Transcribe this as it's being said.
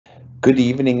Good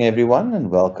evening, everyone, and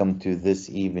welcome to this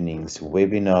evening's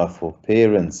webinar for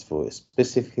parents,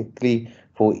 specifically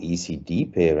for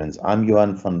ECD parents. I'm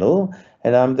Johan van Dil,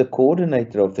 and I'm the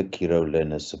coordinator of the Kiro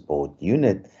Learner Support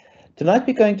Unit. Tonight,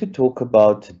 we're going to talk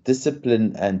about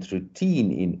discipline and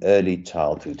routine in early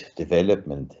childhood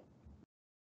development.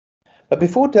 But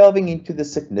before delving into the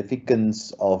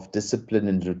significance of discipline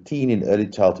and routine in early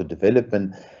childhood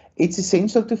development, it's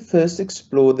essential to first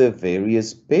explore the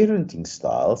various parenting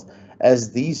styles,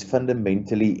 as these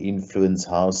fundamentally influence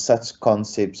how such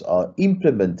concepts are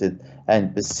implemented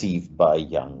and perceived by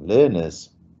young learners.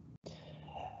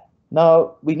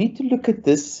 Now, we need to look at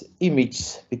this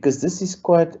image because this is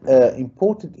quite an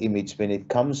important image when it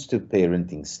comes to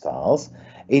parenting styles.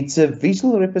 It's a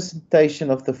visual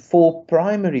representation of the four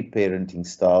primary parenting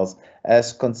styles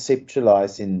as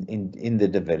conceptualized in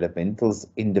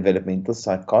developmental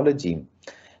psychology.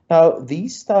 Now,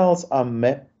 these styles are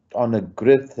mapped on a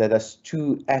grid that has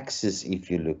two axes if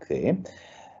you look there.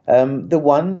 The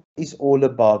one is all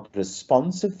about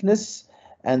responsiveness,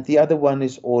 and the other one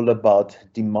is all about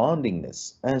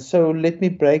demandingness. And so let me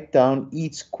break down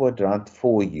each quadrant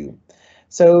for you.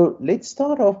 So let's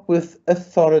start off with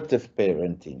authoritative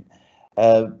parenting,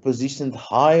 positioned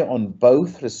high on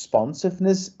both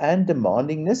responsiveness and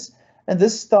demandingness. And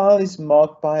this style is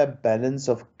marked by a balance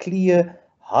of clear,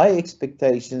 high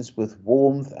expectations with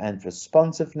warmth and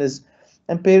responsiveness,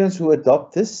 and parents who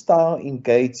adopt this style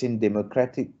engage in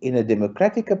a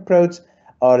democratic approach,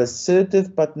 are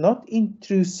assertive but not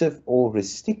intrusive or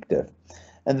restrictive.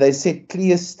 And they set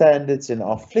clear standards and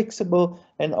are flexible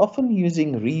and often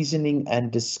using reasoning and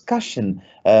discussion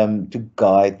to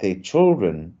guide their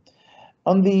children.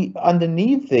 On the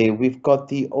underneath there, we've got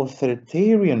the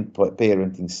authoritarian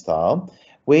parenting style,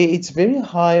 where it's very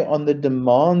high on the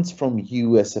demands from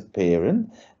you as a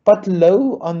parent, but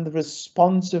low on the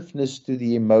responsiveness to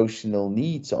the emotional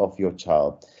needs of your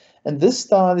child. And this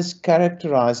style is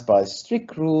characterized by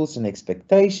strict rules and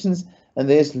expectations, and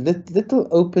there's little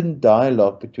open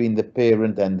dialogue between the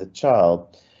parent and the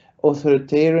child.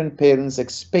 Authoritarian parents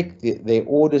expect their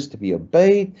orders to be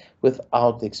obeyed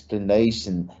without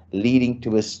explanation, leading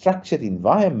to a structured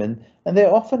environment, and they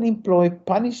often employ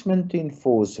punishment to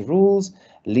enforce rules,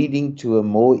 leading to a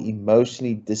more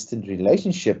emotionally distant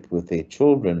relationship with their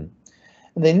children.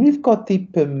 And then we've got the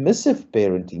permissive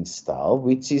parenting style,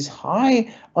 which is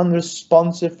high on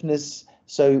responsiveness,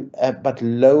 but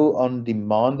low on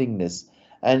demandingness.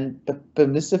 And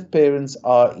permissive parents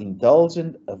are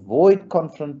indulgent, avoid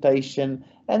confrontation,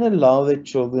 and allow their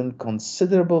children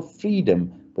considerable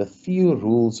freedom with few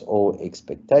rules or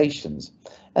expectations.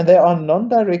 And they are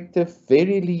non-directive,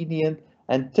 very lenient,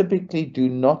 and typically do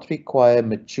not require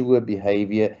mature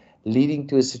behavior, leading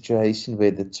to a situation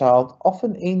where the child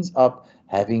often ends up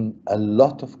having a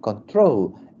lot of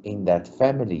control in that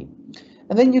family.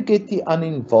 And then you get the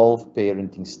uninvolved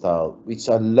parenting style, which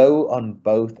are low on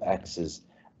both axes.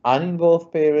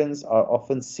 Uninvolved parents are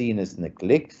often seen as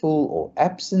neglectful or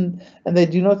absent, and they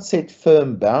do not set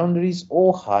firm boundaries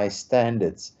or high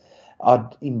standards,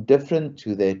 are indifferent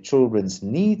to their children's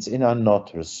needs, and are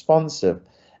not responsive.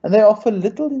 And they offer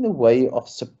little in the way of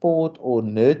support or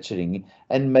nurturing,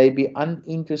 and may be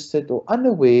uninterested or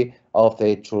unaware of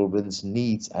their children's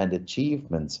needs and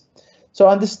achievements. So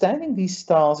understanding these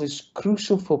styles is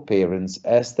crucial for parents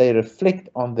as they reflect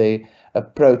on their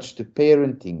approach to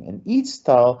parenting, and each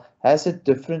style has a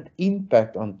different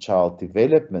impact on child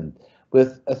development,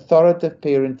 with authoritative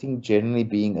parenting generally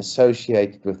being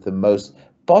associated with the most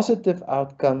positive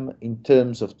outcome in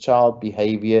terms of child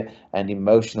behavior and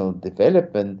emotional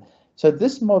development. So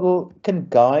this model can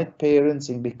guide parents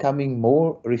in becoming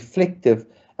more reflective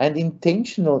and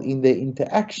intentional in their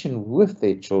interaction with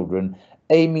their children,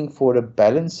 aiming for a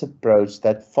balanced approach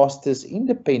that fosters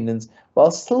independence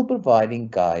while still providing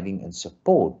guiding and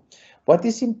support. What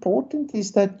is important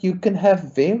is that you can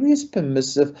have various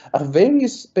parenting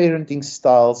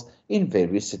styles in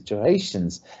various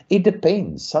situations. It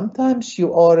depends. Sometimes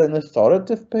you are an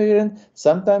authoritative parent,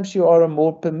 sometimes you are a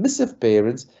more permissive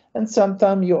parent, and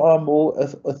sometimes you are more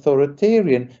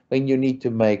authoritarian when you need to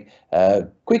make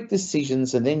quick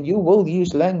decisions, and then you will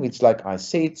use language like I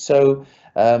said so.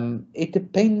 It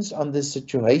depends on the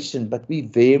situation, but we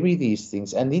vary these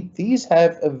things, and these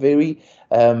have a very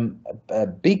a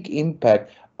big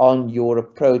impact on your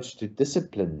approach to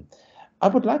discipline. I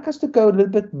would like us to go a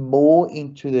little bit more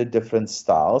into the different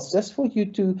styles, just for you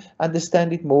to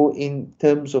understand it more in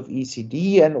terms of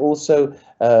ECD, and also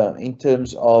in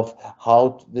terms of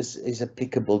how this is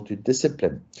applicable to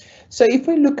discipline. So if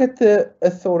we look at the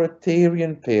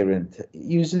authoritarian parent,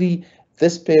 usually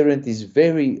this parent is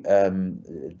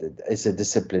is a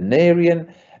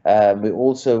disciplinarian, We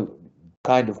also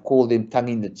kind of call them tongue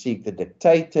in the cheek, the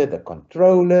dictator, the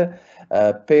controller.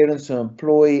 Parents who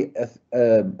employ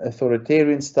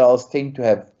authoritarian styles tend to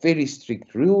have very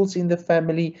strict rules in the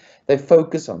family. They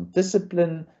focus on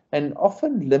discipline and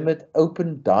often limit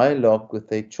open dialogue with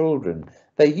their children.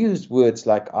 They use words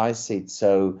like "I said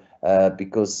so,"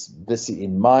 because this is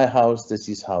in my house, this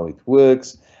is how it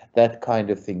works, that kind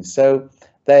of thing. So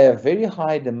they have very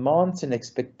high demands and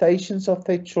expectations of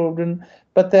their children,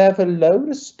 but they have a low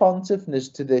responsiveness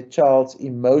to their child's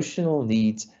emotional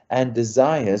needs and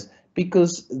desires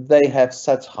because they have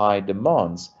such high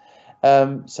demands.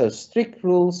 So strict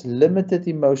rules, limited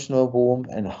emotional warmth,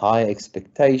 and high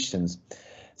expectations.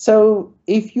 So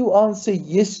if you answer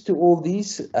yes to all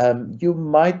these, you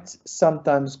might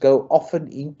sometimes go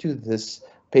often into this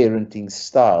parenting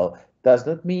style. Does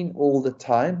not mean all the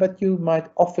time, but you might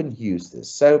often use this.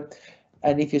 So,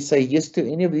 and if you say yes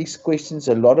to any of these questions,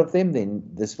 a lot of them, then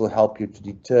this will help you to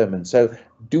determine. So,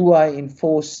 do I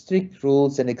enforce strict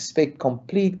rules and expect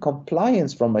complete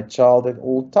compliance from my child at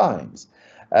all times?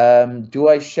 Do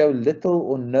I show little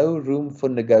or no room for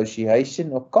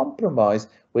negotiation or compromise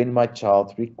when my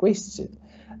child requests it?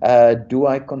 Do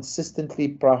I consistently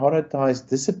prioritize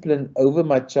discipline over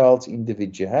my child's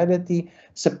individuality,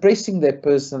 suppressing their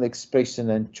personal expression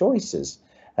and choices?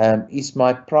 Is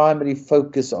my primary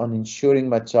focus on ensuring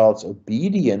my child's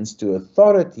obedience to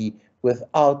authority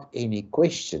without any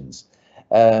questions?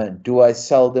 Do I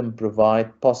seldom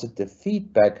provide positive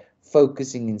feedback,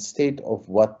 focusing instead of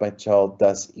what my child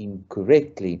does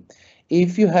incorrectly?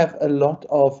 If you have a lot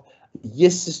of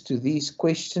yeses to these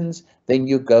questions, then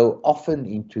you go often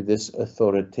into this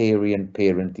authoritarian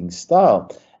parenting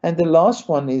style. And the last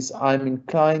one is I'm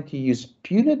inclined to use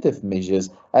punitive measures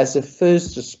as a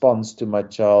first response to my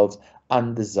child's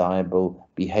undesirable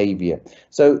behavior.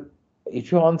 So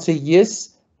if you answer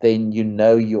yes, then you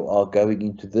know you are going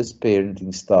into this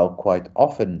parenting style quite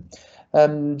often.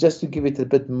 Just to give it a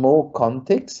bit more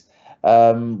context,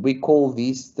 we call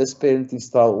this parenting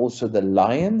style also the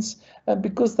lions,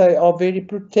 because they are very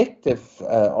protective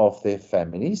of their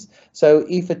families. So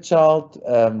if a child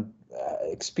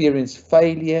experience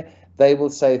failure, they will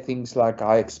say things like,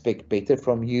 I expect better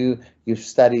from you, you've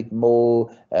studied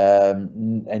more,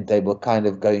 and they will kind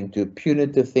of go into a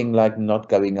punitive thing like not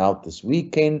going out this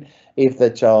weekend. If the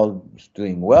child is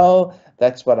doing well,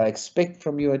 that's what I expect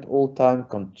from you at all time,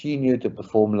 continue to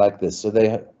perform like this. So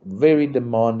they're very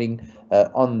demanding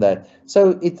on that.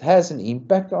 So it has an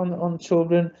impact on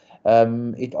children.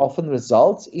 It often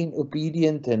results in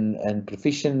obedient and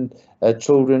proficient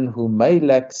children who may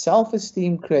lack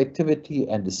self-esteem, creativity,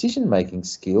 and decision-making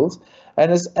skills.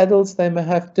 And as adults, they may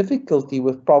have difficulty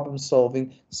with problem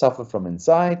solving, suffer from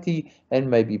anxiety, and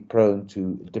may be prone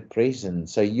to depression.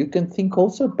 So you can think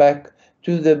also back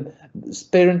to the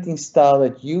parenting style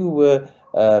that you were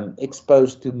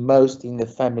exposed to most in the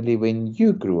family when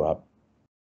you grew up.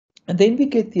 And then we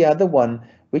get the other one,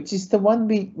 which is the one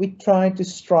we try to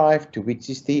strive to, which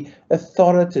is the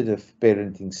authoritative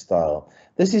parenting style.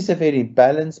 This is a very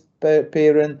balanced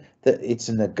parent, that it's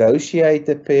a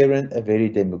negotiator parent, a very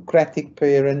democratic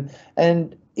parent.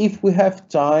 And if we have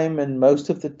time, and most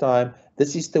of the time,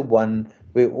 this is the one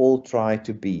we all try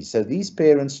to be. So these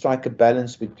parents strike a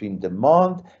balance between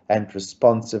demand and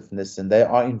responsiveness, and they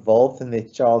are involved in their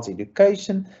child's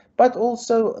education, but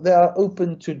also they are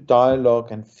open to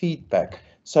dialogue and feedback.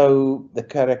 So the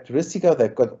characteristic of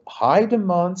they've got high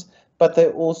demands, but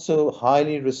they're also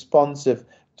highly responsive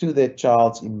to their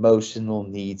child's emotional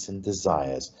needs and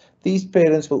desires. These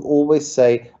parents will always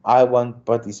say, I want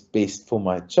what is best for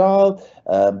my child,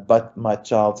 but my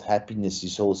child's happiness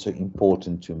is also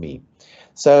important to me.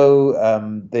 So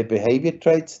their behavior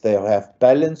traits, they have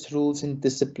balanced rules and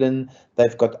discipline.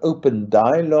 They've got open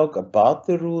dialogue about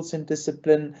the rules and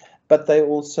discipline, but they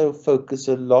also focus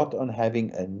a lot on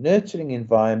having a nurturing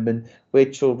environment where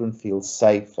children feel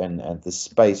safe and the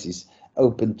space is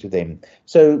open to them.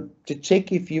 So to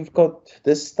check if you've got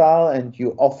this style and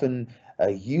you often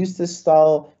use this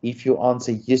style, if you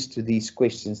answer yes to these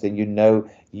questions, then you know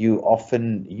you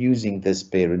often using this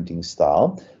parenting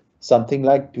style. Something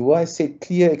like, do I set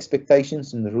clear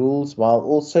expectations and rules while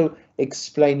also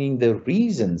explaining the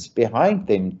reasons behind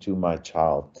them to my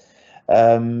child?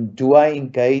 Do I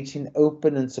engage in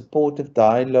open and supportive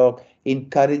dialogue,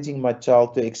 encouraging my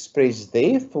child to express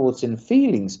their thoughts and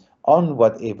feelings on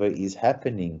whatever is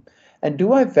happening? And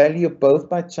do I value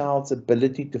both my child's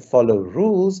ability to follow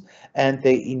rules and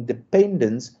their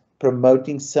independence,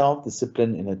 promoting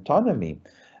self-discipline and autonomy?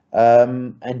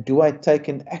 And do I take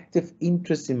an active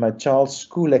interest in my child's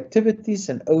school activities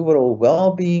and overall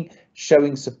well-being,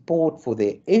 showing support for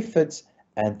their efforts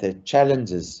and their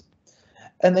challenges.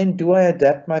 And then, do I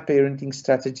adapt my parenting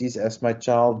strategies as my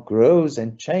child grows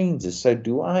and changes? So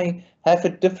do I have a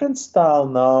different style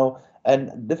now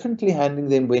and differently handling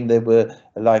them when they were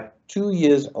like 2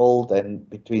 years old and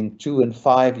between 2 and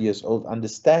 5 years old,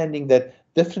 understanding that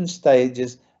different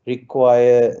stages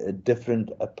require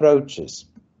different approaches.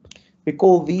 We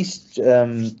call these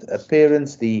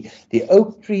parents the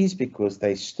oak trees because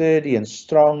they're sturdy and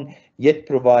strong, yet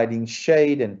providing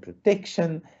shade and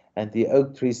protection. And the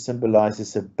oak tree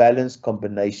symbolizes a balanced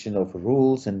combination of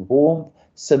rules and warmth,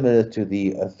 similar to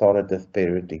the authoritative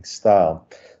parenting style.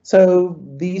 So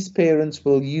these parents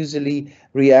will usually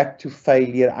react to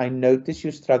failure. I notice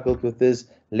you struggled with this.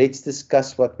 Let's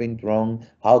discuss what went wrong.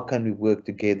 How can we work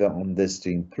together on this to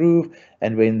improve?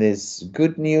 And when there's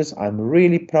good news, I'm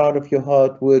really proud of your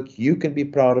hard work. You can be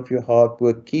proud of your hard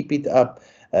work. Keep it up,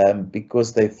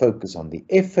 because they focus on the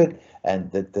effort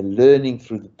and that the learning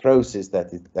through the process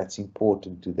that's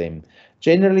important to them.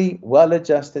 Generally,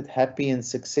 well-adjusted, happy and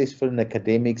successful in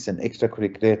academics and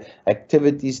extracurricular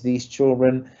activities, these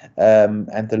children,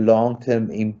 and the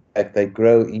long-term impact, they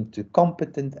grow into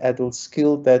competent adults,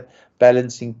 skilled at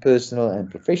balancing personal and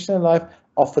professional life,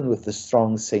 often with a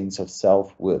strong sense of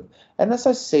self-worth. And as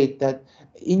I said, that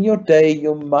in your day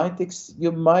you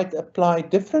might apply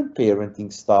different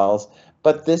parenting styles,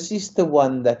 but this is the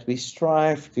one that we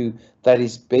strive to, that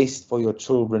is best for your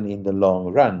children in the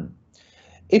long run.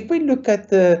 If we look at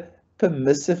the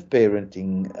permissive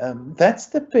parenting, that's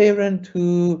the parent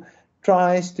who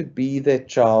tries to be their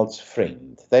child's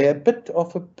friend. They're a bit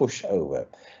of a pushover.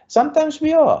 Sometimes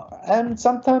we are, and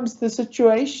sometimes the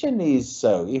situation is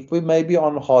so. If we may be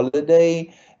on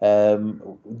holiday,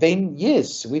 then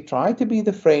yes, we try to be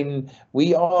the friend.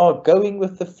 We are going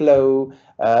with the flow.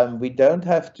 We don't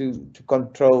have to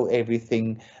control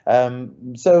everything.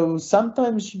 So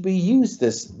sometimes we use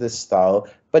this style,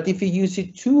 but if you use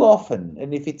it too often,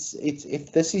 and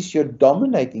if this is your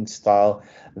dominating style,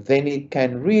 then it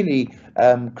can really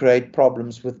create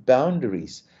problems with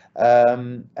boundaries,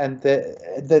 and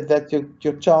that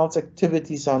your child's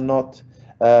activities are not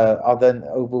are then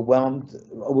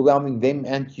overwhelming them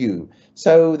and you.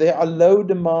 So there are low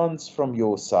demands from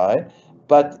your side,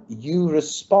 but you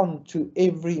respond to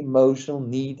every emotional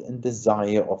need and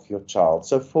desire of your child.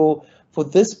 So for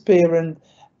this parent,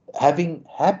 having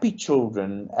happy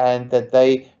children and that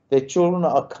their children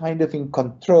are kind of in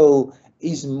control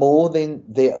is more than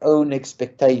their own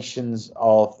expectations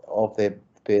of their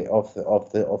of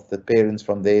the parents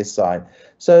from their side.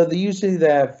 So usually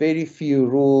they have very few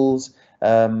rules.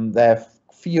 They have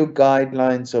few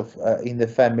guidelines of in the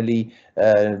family.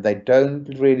 They don't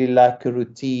really like a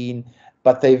routine,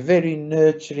 but they're very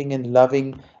nurturing and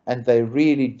loving, and they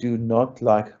really do not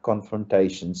like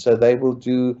confrontation. So they will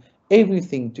do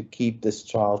everything to keep this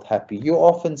child happy. You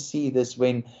often see this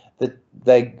when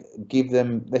they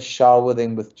they shower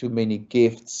them with too many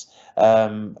gifts,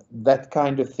 that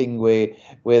kind of thing where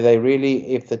they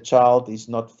really, if the child is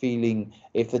not feeling,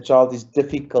 if the child is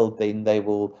difficult, then they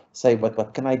will say,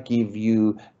 what can I give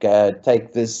you?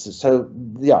 Take this. So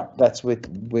yeah, that's which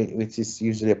is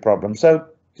usually a problem. So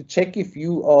to check if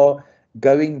you are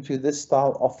going to this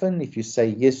style often, if you say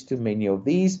yes to many of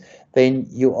these, then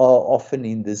you are often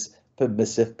in this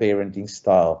permissive parenting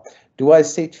style. Do I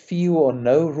set few or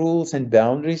no rules and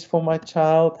boundaries for my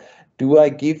child? Do I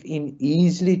give in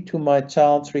easily to my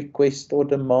child's requests or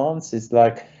demands? It's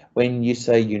like when you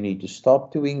say you need to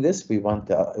stop doing this, we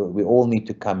all need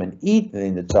to come and eat, and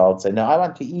then the child say, no, I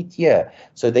want to eat here.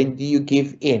 So then do you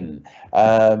give in?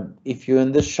 If you're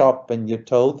in the shop and you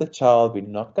told the child, we're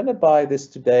not going to buy this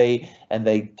today, and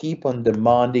they keep on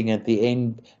demanding at the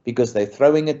end because they're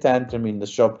throwing a tantrum in the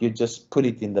shop, you just put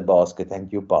it in the basket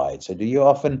and you buy it. So do you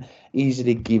often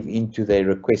easily give in to their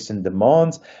requests and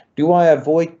demands? Do I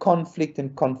avoid conflict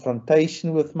and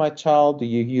confrontation with my child? Do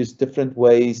you use different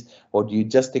ways, or do you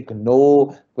just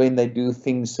ignore when they do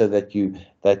things so that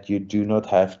you do not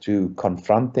have to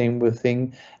confront them with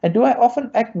things? And do I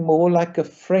often act more like a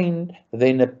friend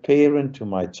than a parent to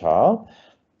my child?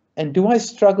 And do I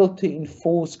struggle to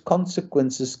enforce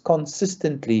consequences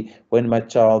consistently when my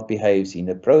child behaves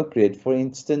inappropriate? For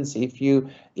instance, if you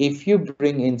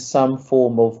bring in some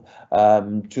form of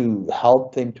to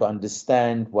help them to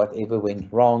understand whatever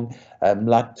went wrong,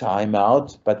 like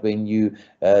timeout, but when you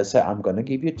say, I'm going to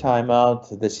give you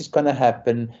timeout, this is going to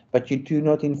happen, but you do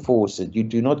not enforce it, you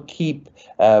do not keep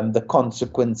the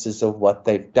consequences of what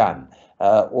they've done.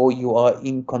 Or you are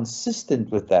inconsistent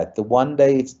with that. The one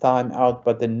day it's time out,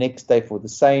 but the next day for the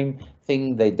same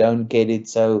thing, they don't get it.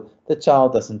 So the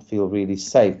child doesn't feel really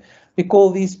safe. We call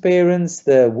these parents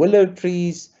the willow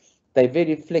trees. They're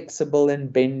very flexible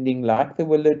and bending like the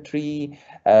willow tree.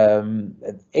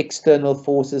 External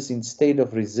forces, instead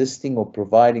of resisting or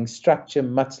providing structure,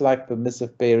 much like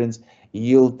permissive parents,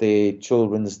 yield their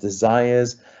children's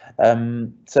desires.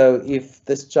 So if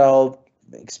this child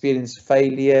experience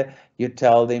failure, you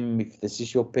tell them, if this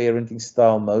is your parenting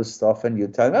style, most often you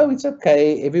tell them, oh, it's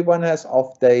okay, everyone has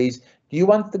off days. Do you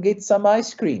want to get some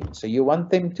ice cream? So you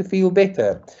want them to feel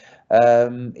better.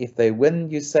 If they win,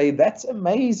 you say, that's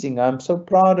amazing, I'm so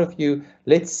proud of you,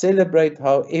 let's celebrate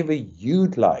however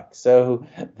you'd like. So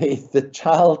the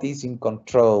child is in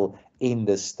control in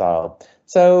this style.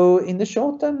 So in the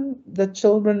short term, the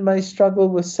children may struggle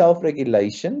with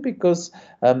self-regulation because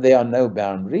there are no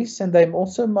boundaries, and they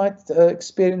also might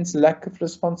experience lack of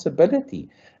responsibility.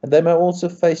 And they may also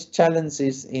face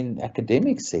challenges in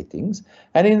academic settings.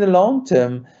 And in the long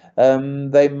term,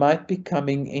 they might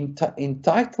becoming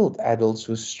entitled adults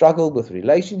who struggle with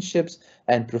relationships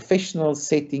and professional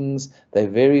settings.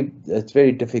 It's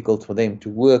very difficult for them to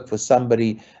work for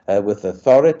somebody with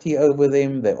authority over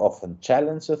them. They often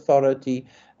challenge authority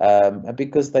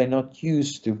because they're not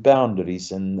used to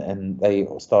boundaries, and they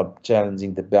start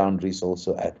challenging the boundaries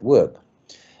also at work.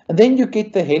 And then you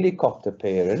get the helicopter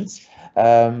parents,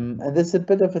 and there's a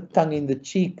bit of a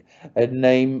tongue-in-the-cheek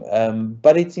name,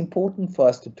 but it's important for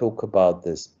us to talk about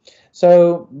this.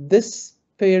 So this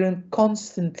parent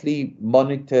constantly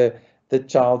monitor the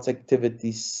child's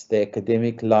activities, their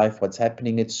academic life, what's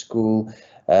happening at school,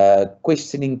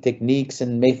 questioning techniques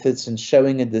and methods, and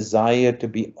showing a desire to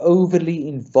be overly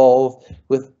involved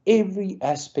with every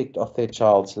aspect of their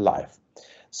child's life.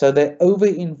 So they're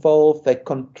over-involved, they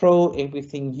control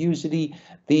everything. Usually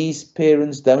these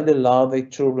parents don't allow their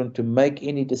children to make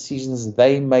any decisions.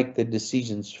 They make the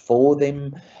decisions for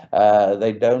them.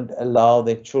 They don't allow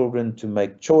their children to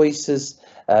make choices,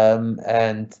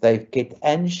 and they get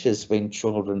anxious when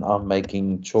children are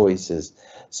making choices.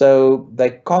 So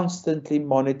they constantly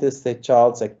monitor their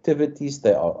child's activities.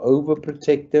 They are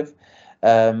overprotective,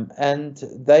 and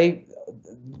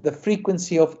the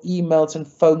frequency of emails and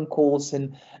phone calls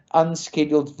and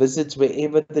unscheduled visits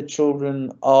wherever the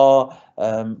children are.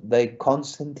 They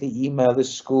constantly email the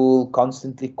school,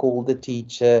 constantly call the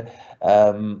teacher,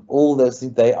 all those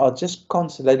things. They are just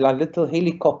constantly like little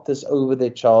helicopters over their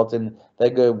child, and they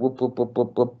go whoop, whoop, whoop,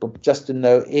 whoop, whoop, whoop, just to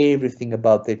know everything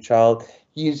about their child.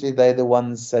 Usually they're the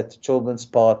ones at the children's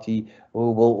party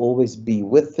who will always be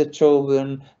with the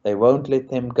children. They won't let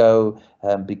them go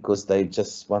because they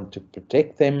just want to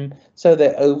protect them. So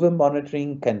their over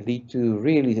monitoring can lead to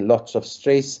really lots of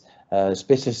stress,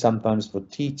 especially sometimes for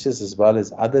teachers as well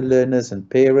as other learners and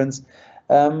parents.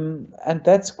 And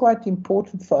that's quite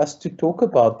important for us to talk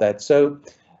about that. So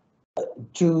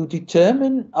to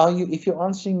determine, if you're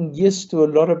answering yes to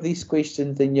a lot of these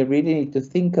questions, then you really need to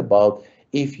think about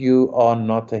if you are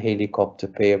not a helicopter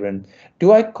parent.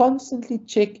 Do I constantly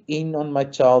check in on my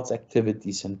child's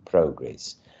activities and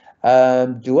progress?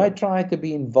 Do I try to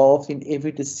be involved in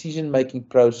every decision-making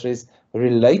process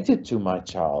related to my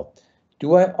child?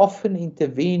 Do I often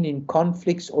intervene in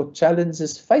conflicts or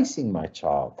challenges facing my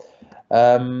child?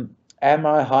 Am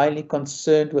I highly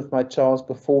concerned with my child's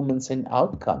performance and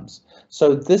outcomes?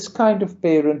 So this kind of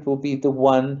parent will be the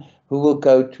one who will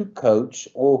go to coach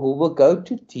or who will go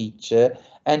to teacher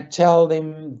and tell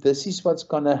them this is what's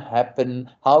going to happen.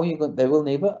 How you going? They will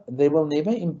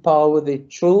never empower their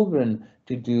children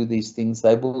to do these things.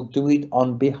 They will do it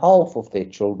on behalf of their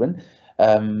children,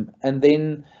 and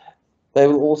then they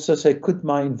will also say, could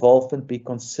my involvement be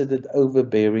considered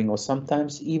overbearing or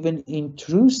sometimes even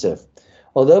intrusive?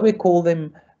 Although we call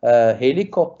them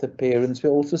helicopter parents, we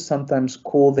also sometimes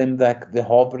call them like the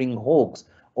hovering hawks,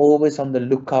 always on the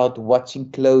lookout, watching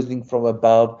clothing from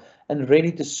above and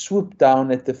ready to swoop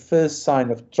down at the first sign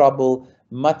of trouble,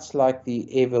 much like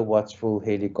the ever watchful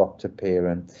helicopter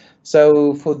parent.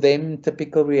 So for them,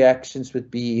 typical reactions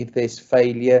would be if there's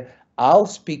failure, I'll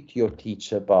speak to your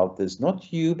teacher about this,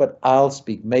 not you, but I'll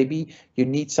speak. Maybe you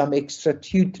need some extra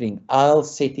tutoring. I'll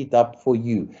set it up for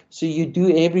you. So you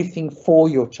do everything for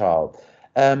your child.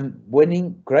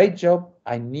 Winning, great job.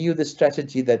 I knew the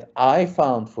strategy that I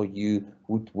found for you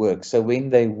would work. So when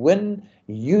they win,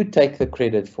 you take the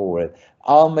credit for it.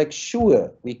 I'll make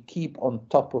sure we keep on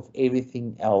top of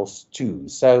everything else too.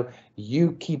 So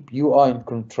you are in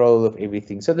control of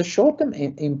everything. So the short-term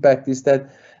impact is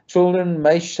that children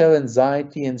may show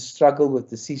anxiety and struggle with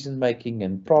decision making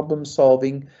and problem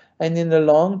solving, and in the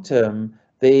long term,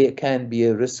 there can be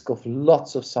a risk of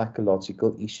lots of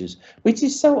psychological issues, which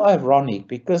is so ironic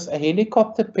because a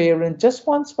helicopter parent just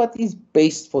wants what is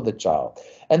best for the child,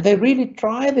 and they really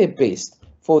try their best,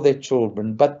 for their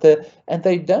children, and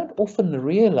they don't often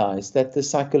realize that the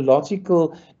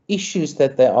psychological issues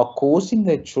that they are causing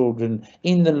their children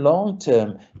in the long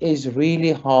term is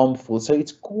really harmful. So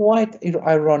it's quite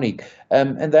ironic.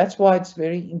 And that's why it's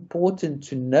very important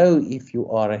to know, if you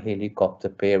are a helicopter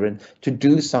parent, to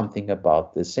do something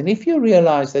about this. And if you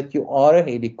realize that you are a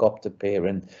helicopter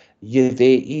parent,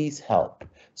 there is help.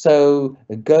 So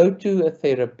go to a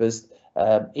therapist.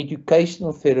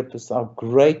 Educational therapists are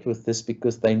great with this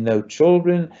because they know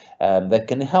children, that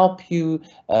can help you,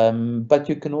 but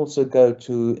you can also go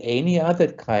to any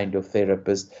other kind of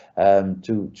therapist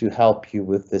to help you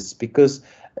with this, because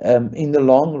in the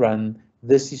long run,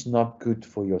 this is not good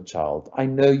for your child. I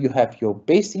know you have your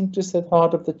best interest at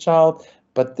heart of the child,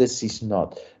 but this is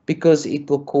not, because it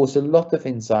will cause a lot of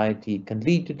anxiety, it can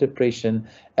lead to depression,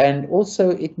 and also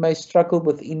it may struggle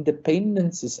with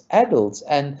independence as adults,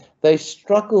 and they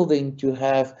struggle then to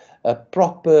have a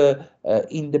proper,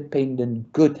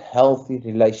 independent, good, healthy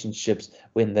relationships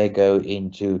when they go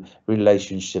into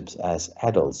relationships as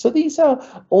adults. So these are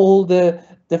all the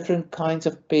different kinds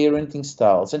of parenting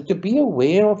styles, and to be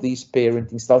aware of these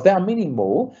parenting styles, there are many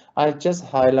more. I just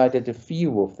highlighted a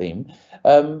few of them.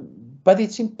 But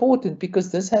it's important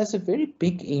because this has a very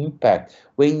big impact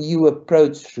when you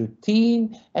approach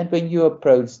routine and when you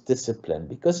approach discipline.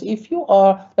 Because if you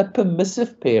are a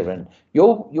permissive parent,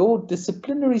 your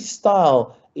disciplinary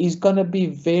style is going to be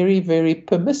very, very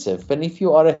permissive. And if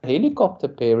you are a helicopter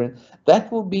parent,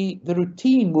 that will be, the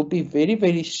routine will be very,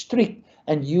 very strict,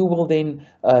 and you will then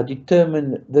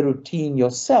determine the routine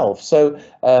yourself. So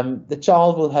the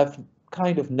child will have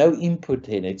kind of no input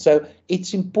in it. So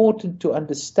it's important to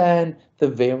understand the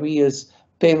various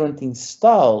parenting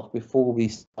styles before we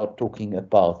start talking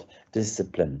about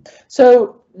discipline.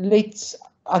 So let's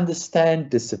understand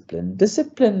discipline.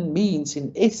 Discipline means,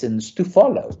 in essence, to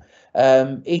follow.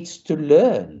 It's to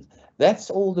learn. That's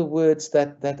all the words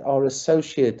that are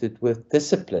associated with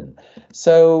discipline.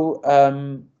 So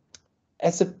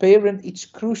as a parent, it's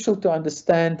crucial to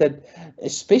understand that,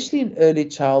 especially in early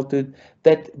childhood,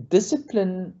 that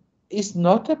discipline is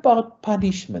not about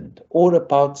punishment or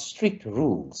about strict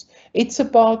rules. It's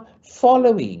about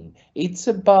following. It's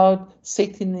about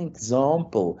setting an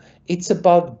example. It's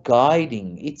about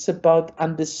guiding. It's about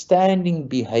understanding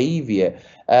behavior,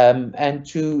 and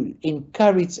to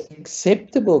encourage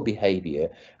acceptable behavior.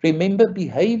 Remember,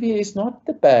 behavior is not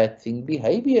the bad thing.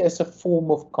 Behavior is a form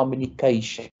of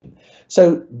communication.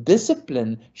 So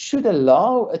discipline should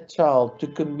allow a child to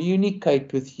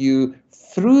communicate with you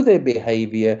through their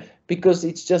behavior, because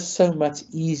it's just so much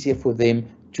easier for them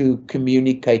to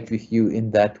communicate with you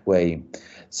in that way.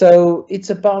 So it's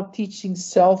about teaching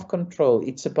self-control,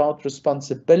 it's about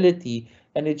responsibility,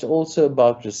 and it's also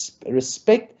about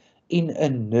respect in a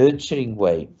nurturing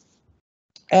way.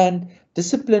 And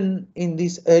discipline in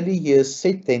these early years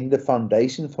set then the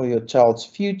foundation for your child's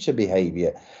future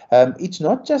behavior. It's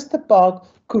not just about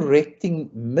correcting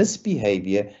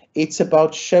misbehavior, it's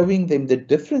about showing them the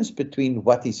difference between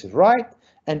what is right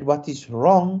and what is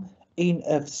wrong in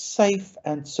a safe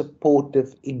and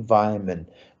supportive environment.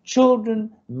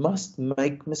 Children must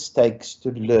make mistakes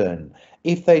to learn.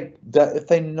 If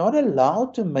they're not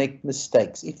allowed to make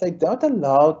mistakes, if they're not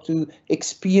allowed to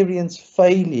experience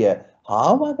failure,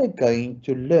 how are they going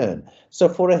to learn? So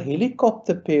for a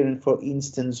helicopter parent, for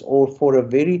instance, or for a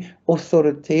very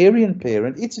authoritarian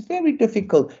parent, it's very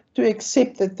difficult to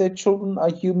accept that their children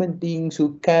are human beings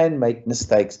who can make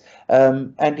mistakes.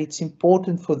 And it's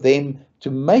important for them to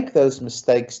make those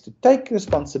mistakes, to take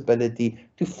responsibility,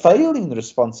 to fail in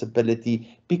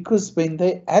responsibility, because when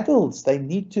they're adults, they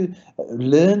need to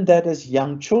learn that as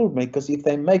young children, because if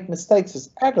they make mistakes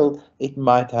as adults, it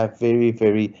might have very,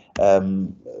 very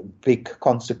big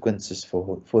consequences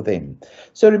for them.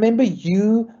 So remember,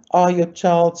 you are your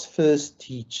child's first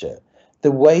teacher.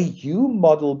 The way you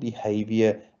model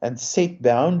behavior and set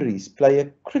boundaries play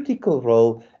a critical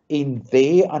role in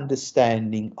their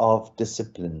understanding of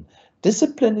discipline.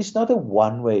 Discipline is not a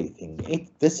one-way thing.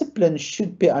 Discipline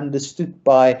should be understood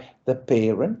by the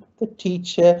parent, the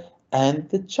teacher, and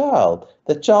the child.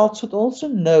 The child should also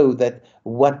know that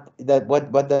what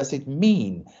does it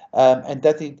mean,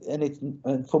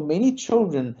 and for many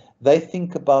children, they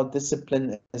think about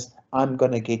discipline as, I'm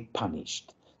going to get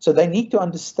punished. So they need to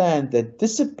understand that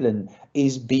discipline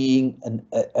is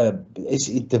is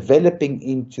developing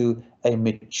into a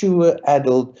mature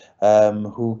adult,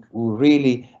 who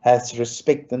really has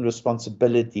respect and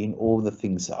responsibility in all the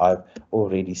things I've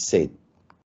already said.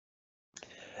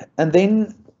 And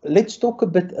then let's talk a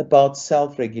bit about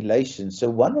self-regulation. So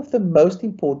one of the most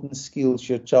important skills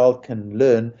your child can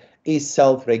learn is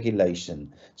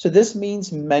self-regulation. So this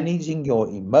means managing your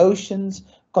emotions,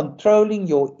 controlling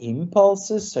your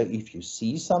impulses. So if you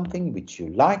see something which you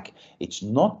like, it's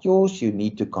not yours, you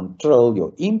need to control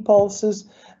your impulses,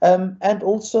 and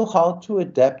also how to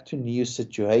adapt to new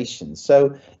situations.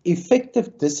 So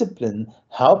effective discipline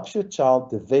helps your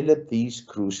child develop these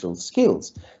crucial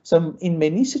skills. So in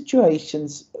many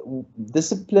situations,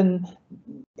 discipline,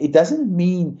 it doesn't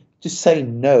mean to say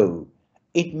no.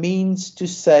 It means to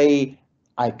say,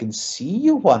 I can see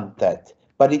you want that,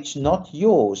 but it's not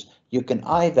yours. You can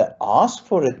either ask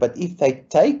for it, but if they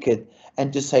take it,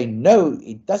 and to say, no,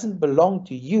 it doesn't belong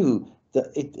to you,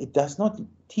 it does not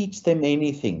teach them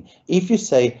anything. If you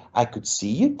say, I could see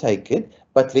you take it,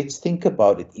 but let's think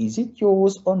about it. Is it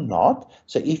yours or not?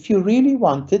 So if you really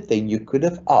want it, then you could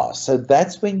have asked. So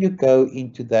that's when you go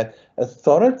into that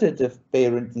authoritative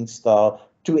parenting style,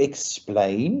 to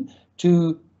explain,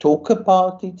 to talk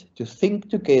about it, to think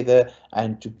together,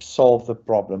 and to solve the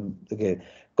problem together.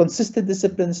 Consistent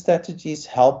discipline strategies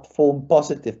help form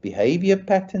positive behavior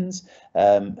patterns.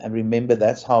 And remember,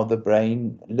 that's how the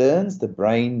brain learns. The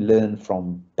brain learns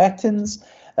from patterns.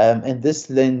 And this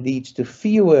then leads to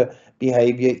fewer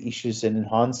behavior issues and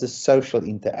enhances social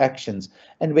interactions.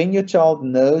 And when your child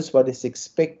knows what is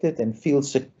expected and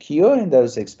feels secure in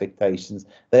those expectations,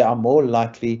 they are more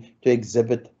likely to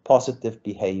exhibit positive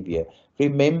behavior.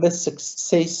 Remember,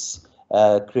 success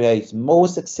creates more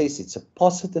success. It's a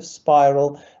positive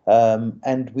spiral.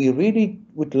 And we really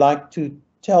would like to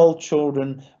tell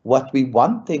children what we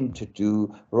want them to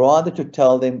do rather to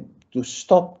tell them to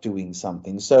stop doing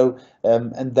something. So,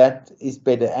 and that is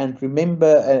better. And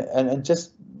remember, and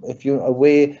just if you're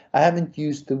aware, I haven't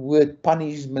used the word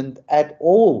punishment at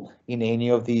all in any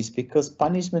of these, because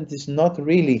punishment is not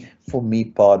really, for me,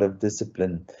 part of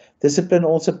discipline. Discipline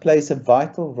also plays a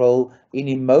vital role in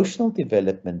emotional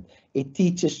development. It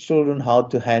teaches children how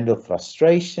to handle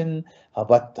frustration,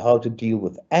 how to deal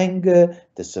with anger,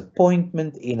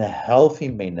 disappointment in a healthy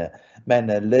manner.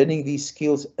 Learning these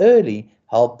skills early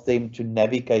help them to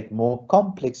navigate more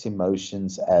complex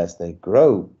emotions as they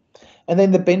grow. And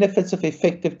then the benefits of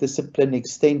effective discipline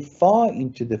extend far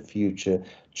into the future.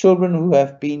 Children who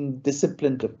have been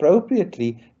disciplined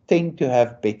appropriately tend to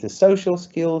have better social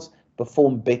skills,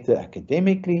 perform better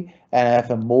academically, and have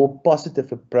a more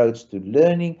positive approach to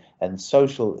learning and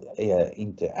social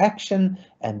interaction.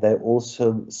 And they're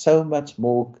also so much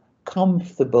more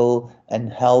comfortable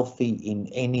and healthy in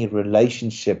any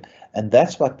relationship. And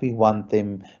that's what we want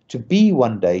them to be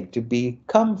one day, to be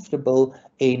comfortable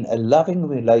in a loving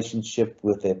relationship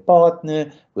with their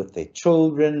partner, with their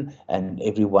children, and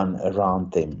everyone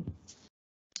around them.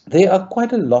 There are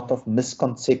quite a lot of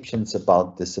misconceptions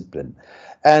about discipline.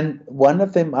 And one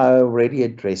of them I already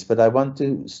addressed, but I want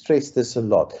to stress this a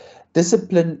lot.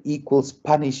 Discipline equals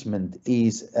punishment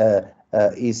is a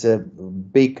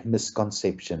big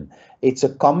misconception. It's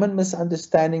a common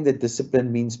misunderstanding that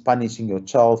discipline means punishing your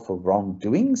child for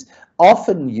wrongdoings.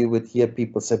 Often you would hear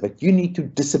people say, but you need to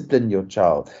discipline your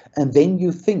child. And then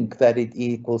you think that it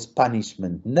equals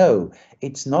punishment. No,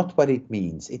 it's not what it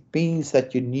means. It means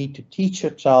that you need to teach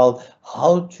your child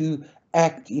how to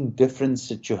act in different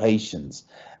situations.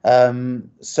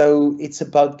 So it's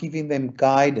about giving them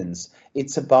guidance.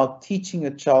 It's about teaching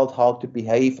a child how to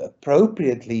behave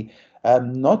appropriately,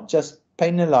 not just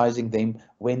penalizing them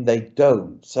when they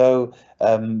don't. So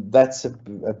that's a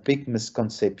big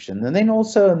misconception. And then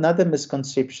also another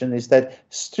misconception is that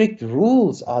strict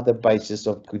rules are the basis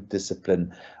of good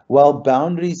discipline. While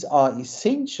boundaries are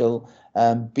essential,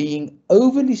 being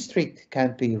overly strict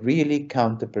can be really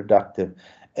counterproductive.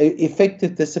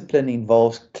 Effective discipline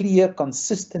involves clear,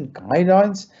 consistent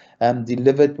guidelines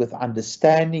delivered with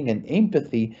understanding and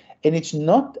empathy. And it's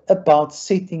not about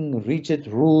setting rigid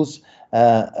rules,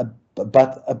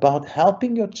 but about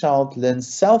helping your child learn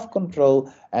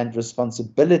self-control and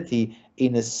responsibility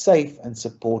in a safe and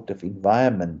supportive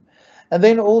environment. And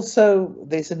then also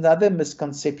there's another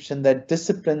misconception that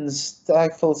discipline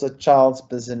stifles a child's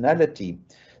personality.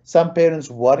 Some parents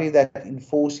worry that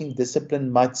enforcing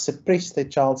discipline might suppress their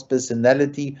child's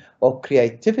personality or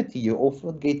creativity. You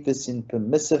often get this in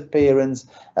permissive parents,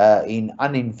 in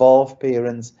uninvolved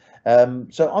parents.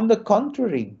 So on the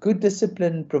contrary, good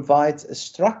discipline provides a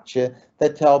structure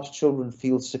that helps children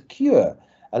feel secure,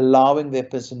 allowing their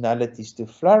personalities to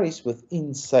flourish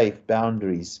within safe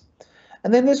boundaries.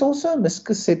 And then there's also a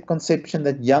misconception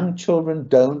that young children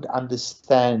don't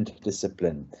understand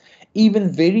discipline.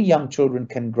 Even very young children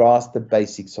can grasp the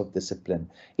basics of discipline.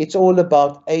 It's all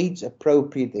about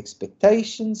age-appropriate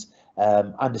expectations,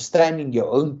 understanding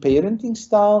your own parenting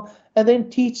style, and then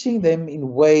teaching them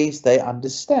in ways they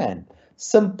understand.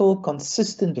 Simple,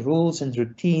 consistent rules and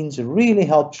routines really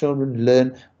help children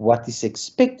learn what is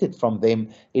expected from them.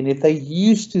 And if they're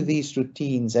used to these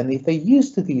routines and if they're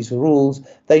used to these rules,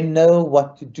 they know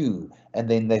what to do. And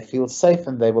then they feel safe,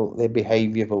 and their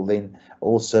behavior will then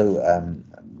also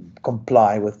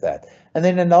comply with that. And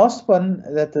then the last one,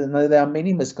 that there are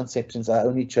many misconceptions, I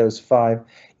only chose 5.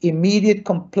 Immediate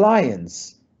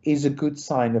compliance is a good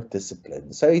sign of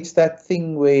discipline. So it's that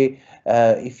thing where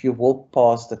if you walk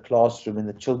past the classroom and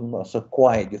the children are so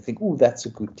quiet, you think, oh, that's a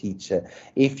good teacher.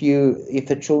 If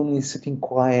the children is sitting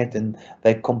quiet and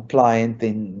they're compliant,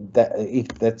 then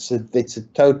that's a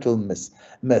total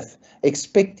myth.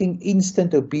 Expecting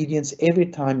instant obedience every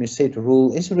time you set a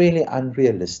rule is really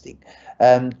unrealistic.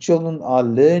 Children are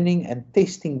learning and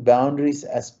testing boundaries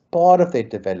as part of their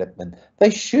development.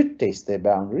 They should test their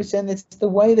boundaries, and it's the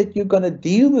way that you're going to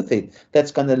deal with it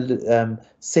that's going to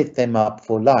set them up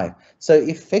for life. So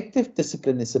effective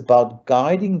discipline is about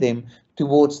guiding them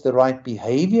towards the right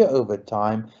behavior over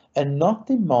time and not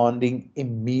demanding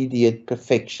immediate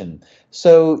perfection.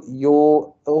 So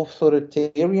your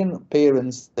authoritarian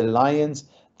parents, the lions,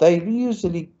 they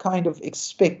usually kind of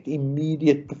expect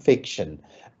immediate perfection,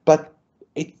 but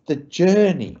it's the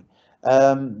journey,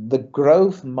 the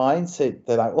growth mindset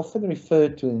that I often refer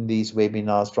to in these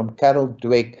webinars from Carol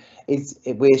Dweck, is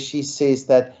where she says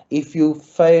that if you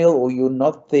fail or you're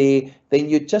not there, then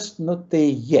you're just not there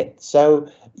yet. So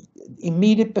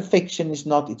immediate perfection is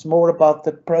not, it's more about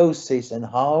the process and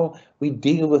how we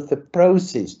deal with the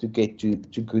process to get to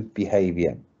good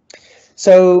behavior.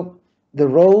 So the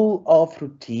role of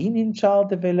routine in child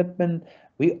development,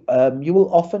 you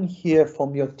will often hear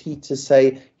from your teacher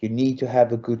say you need to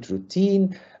have a good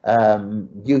routine.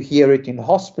 You hear it in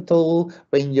hospital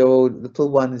when your little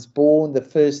one is born. The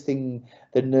first thing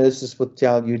the nurses would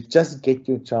tell you, just get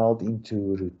your child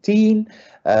into routine.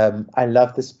 I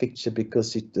love this picture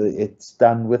because it's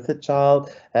done with the child,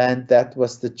 and that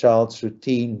was the child's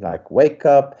routine, like wake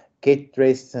up, get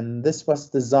dressed, and this was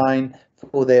designed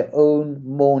for their own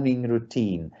morning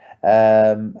routine.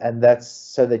 And that's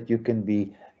so that you can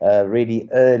be ready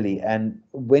early. And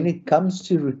when it comes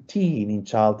to routine in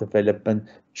child development,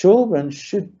 children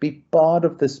should be part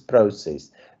of this process.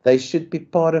 They should be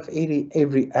part of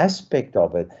every aspect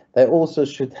of it. They also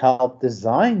should help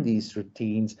design these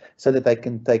routines so that they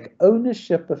can take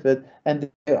ownership of it,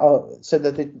 and so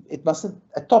that it mustn't,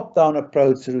 a top-down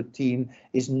approach to routine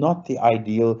is not the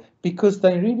ideal, because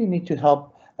they really need to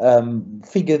help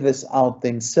figure this out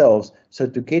themselves. So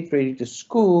to get ready to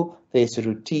school, there's a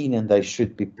routine and they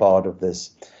should be part of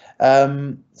this.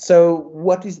 So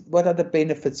what are the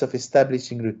benefits of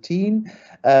establishing routine?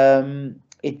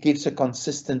 It gives a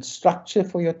consistent structure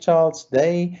for your child's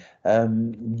day.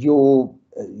 Your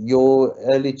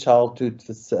early childhood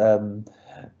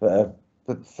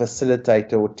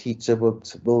facilitator or teacher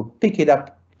will pick it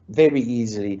up very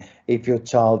easily if your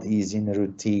child is in a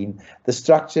routine. The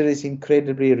structure is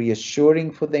incredibly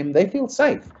reassuring for them. They feel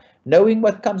safe. Knowing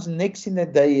what comes next in the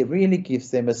day really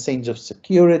gives them a sense of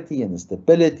security and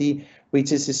stability,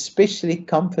 which is especially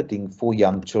comforting for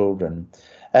young children.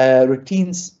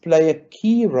 Routines play a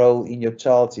key role in your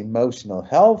child's emotional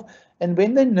health, and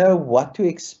when they know what to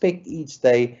expect each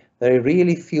day, they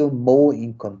really feel more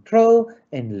in control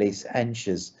and less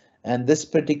anxious. And this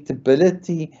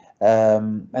predictability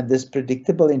and this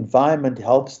predictable environment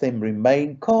helps them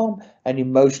remain calm and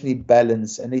emotionally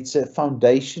balanced, and it's a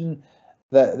foundation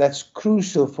that's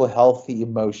crucial for healthy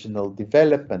emotional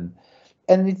development.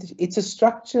 And it's a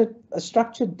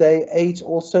structured day aids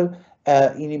also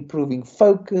in improving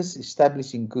focus,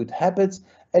 establishing good habits,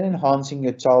 and enhancing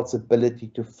your child's ability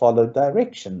to follow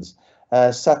directions.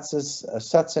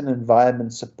 Such an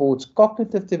environment supports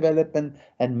cognitive development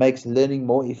and makes learning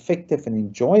more effective and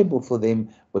enjoyable for them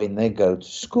when they go to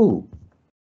school.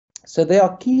 So there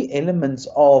are key elements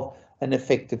of an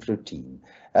effective routine.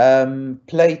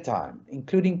 Playtime,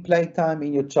 including playtime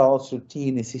in your child's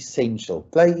routine is essential.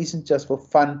 Play isn't just for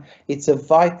fun, it's a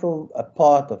vital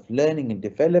part of learning and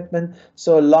development.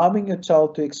 So allowing your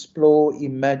child to explore,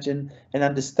 imagine, and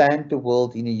understand the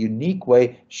world in a unique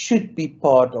way should be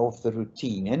part of the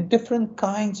routine. And different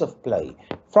kinds of play,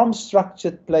 from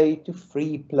structured play to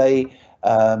free play,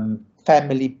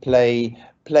 family play,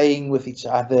 playing with each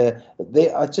other.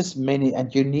 There are just many,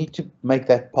 and you need to make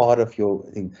that part of your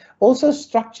thing. Also,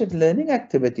 structured learning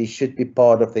activities should be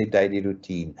part of their daily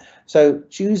routine. So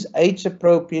choose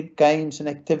age-appropriate games and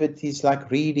activities like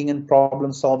reading and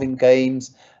problem-solving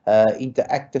games,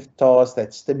 interactive tasks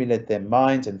that stimulate their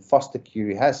minds and foster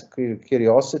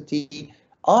curiosity.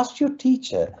 Ask your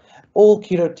teacher, All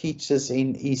Kiro teachers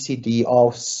in ECD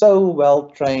are so well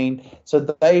trained, so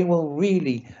they will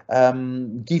really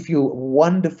give you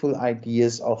wonderful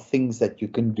ideas of things that you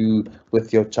can do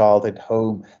with your child at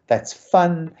home that's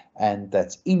fun and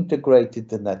that's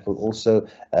integrated, and that will also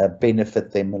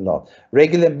benefit them a lot.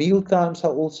 Regular meal times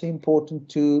are also important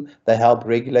too. They help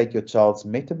regulate your child's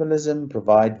metabolism,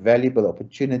 provide valuable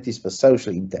opportunities for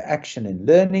social interaction and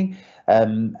learning,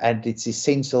 and it's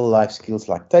essential life skills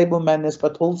like table manners,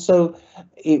 but also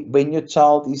when your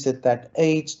child is at that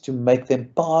age, to make them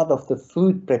part of the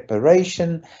food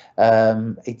preparation.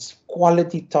 It's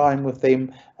quality time with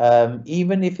them,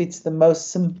 even if it's the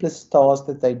most simplest task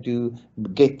that they do,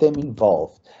 get them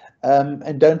involved.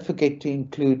 And don't forget to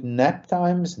include nap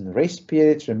times and rest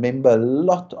periods. Remember, a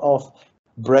lot of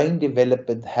brain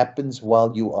development happens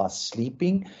while you are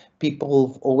sleeping.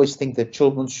 People always think that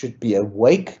children should be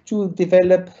awake to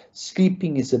develop.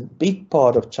 Sleeping is a big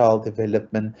part of child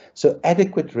development, so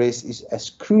adequate rest is as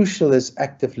crucial as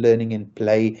active learning and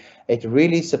play. It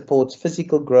really supports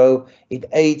physical growth, it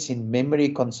aids in memory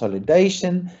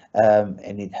consolidation,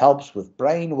 and it helps with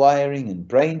brain wiring and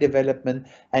brain development,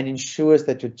 and ensures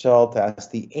that your child has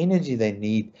the energy they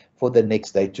need for the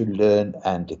next day to learn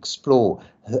and explore.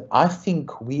 I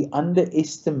think we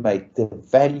underestimate the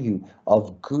value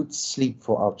of good sleep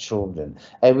for our children,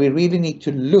 and we really need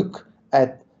to look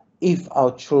at if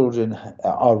our children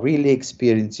are really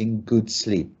experiencing good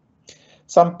sleep.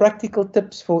 Some practical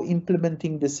tips for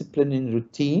implementing discipline in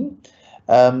routine.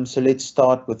 So let's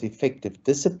start with effective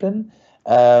discipline.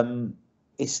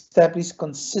 Establish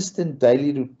consistent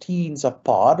daily routines are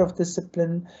part of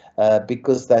discipline,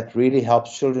 because that really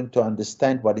helps children to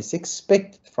understand what is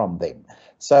expected from them.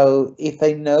 So if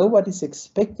they know what is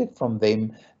expected from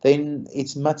them, then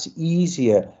it's much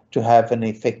easier to have an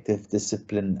effective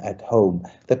discipline at home.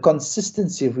 The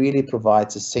consistency really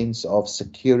provides a sense of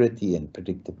security and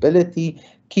predictability.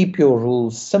 Keep your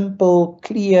rules simple,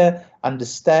 clear,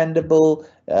 understandable,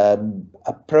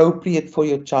 appropriate for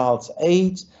your child's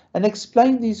age, and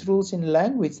explain these rules in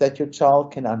language that your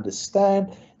child can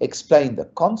understand. Explain the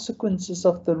consequences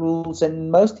of the rules,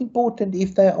 and most important,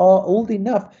 if they are old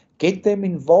enough, get them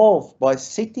involved by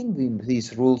setting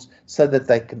these rules so that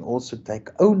they can also take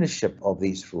ownership of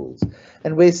these rules.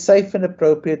 And where safe and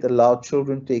appropriate, allow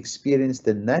children to experience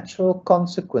the natural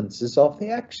consequences of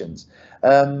their actions,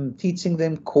 teaching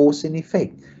them cause and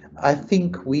effect. I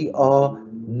think we are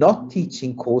not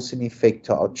teaching cause and effect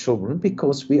to our children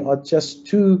because we are just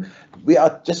too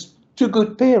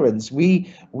good parents.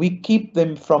 We keep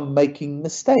them from making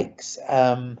mistakes.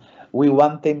 We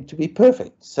want them to be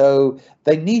perfect. So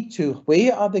they need to,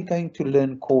 where are they going to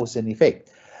learn cause and effect?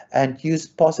 And use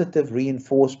positive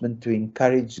reinforcement to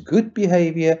encourage good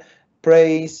behavior,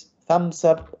 praise, thumbs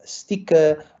up,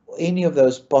 sticker, any of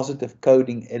those positive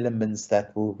coding elements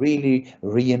that will really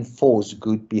reinforce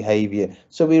good behavior.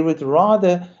 So we would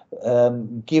rather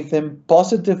give them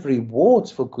positive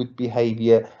rewards for good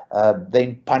behavior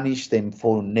than punish them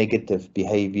for negative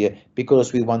behavior,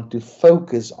 because we want to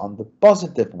focus on the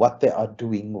positive, what they are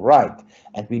doing right,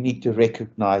 and we need to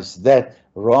recognize that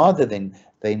rather than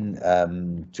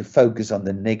to focus on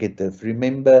the negative.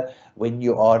 Remember, when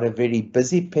you are a very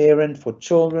busy parent for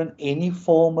children, any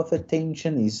form of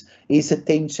attention is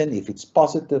attention, if it's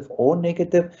positive or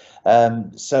negative.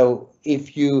 So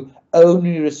if you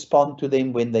only respond to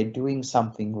them when they're doing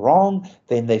something wrong,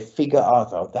 then they figure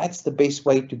out, oh, that's the best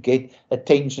way to get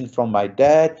attention from my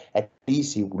dad. At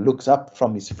least he looks up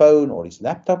from his phone or his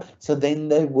laptop. So then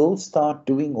they will start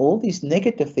doing all these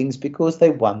negative things because they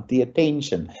want the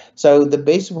attention. So the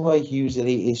best way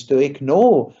usually is to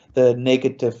ignore the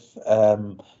negative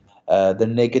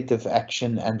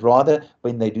action, and rather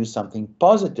when they do something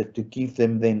positive, to give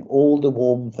them then all the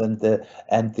warmth and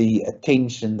the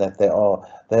attention that they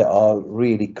are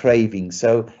really craving.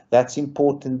 So that's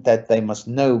important, that they must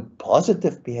know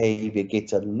positive behavior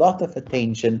gets a lot of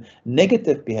attention,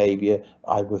 negative behavior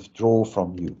I withdraw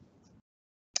from you.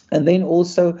 And then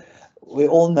also, we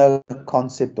all know the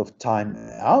concept of time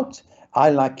out. I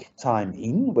like time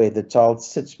in, where the child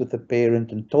sits with the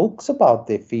parent and talks about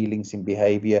their feelings and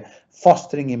behavior,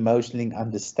 fostering emotional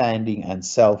understanding and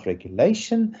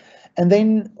self-regulation. And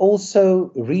then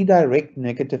also redirect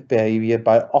negative behavior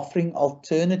by offering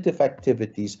alternative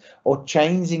activities or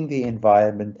changing the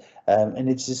environment. And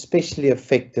it's especially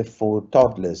effective for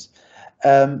toddlers.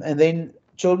 And then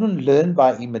children learn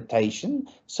by imitation,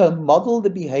 so model the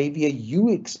behavior you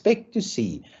expect to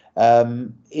see.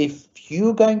 If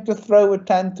you're going to throw a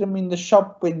tantrum in the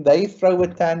shop when they throw a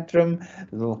tantrum,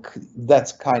 look,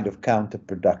 that's kind of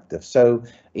counterproductive. So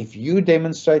if you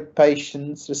demonstrate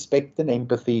patience, respect, and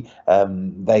empathy,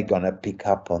 they're going to pick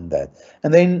up on that.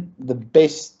 And then the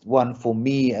best one for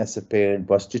me as a parent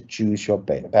was to choose your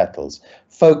battles.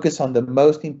 Focus on the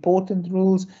most important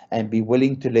rules and be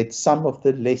willing to let some of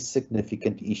the less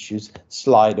significant issues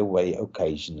slide away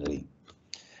occasionally.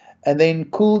 And then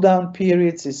cool down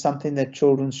periods is something that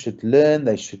children should learn.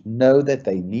 They should know that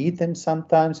they need them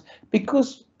sometimes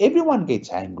because everyone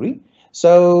gets angry.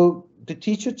 So to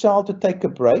teach your child to take a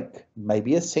break,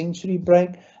 maybe a sensory break,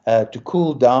 to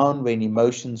cool down when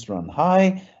emotions run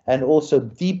high, and also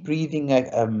deep breathing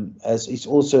as is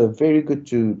also very good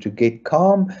to get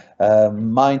calm.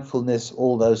 Mindfulness,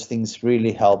 all those things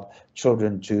really help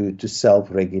children to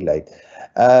self-regulate.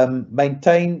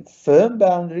 Maintain firm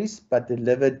boundaries, but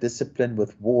deliver discipline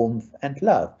with warmth and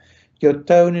love. Your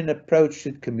tone and approach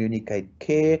should communicate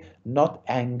care, not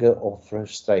anger or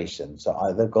frustration.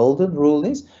 So the golden rule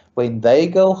is when they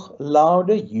go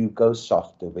louder, you go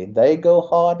softer. When they go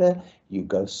harder, you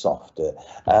go softer.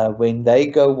 When they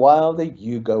go wilder,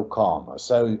 you go calmer.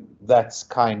 So that's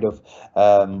kind of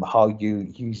how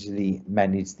you usually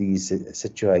manage these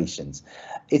situations.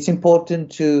 It's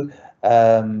important to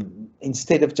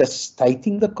instead of just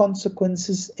stating the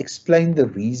consequences, explain the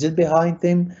reason behind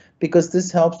them, because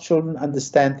this helps children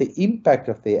understand the impact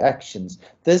of their actions.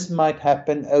 This might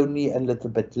happen only a little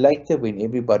bit later when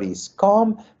everybody is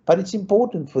calm, but it's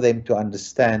important for them to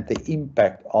understand the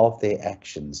impact of their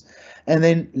actions. And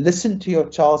then listen to your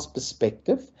child's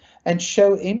perspective and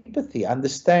show empathy.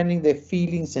 Understanding their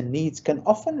feelings and needs can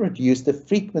often reduce the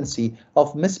frequency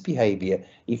of misbehavior.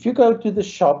 If you go to the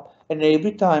shop and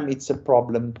every time it's a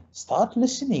problem, start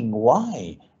listening.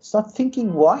 Why? Start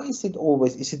thinking, why is it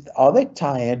always, are they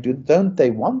tired? Don't they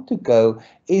want to go?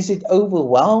 Is it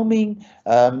overwhelming?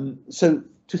 So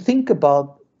to think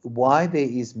about why there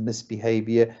is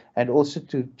misbehavior and also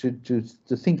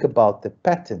to think about the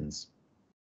patterns.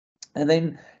 And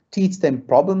then teach them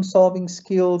problem solving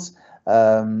skills,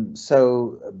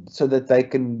 so that they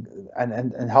can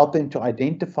and help them to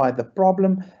identify the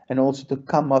problem and also to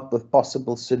come up with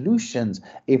possible solutions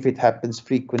if it happens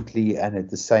frequently and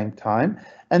at the same time.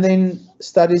 And then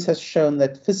studies have shown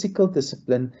that physical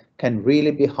discipline can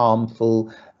really be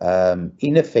harmful,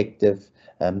 ineffective.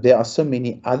 There are so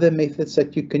many other methods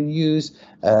that you can use.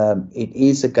 It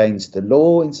is against the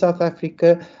law in South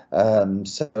Africa,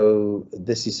 so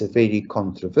this is a very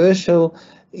controversial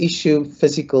issue.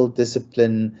 Physical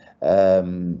discipline,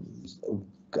 there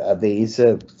is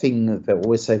a thing that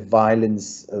always say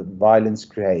violence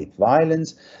creates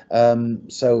violence.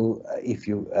 So if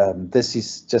you this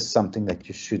is just something that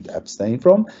you should abstain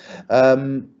from.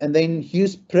 And then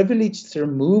use privileged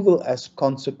removal as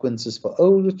consequences for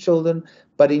older children,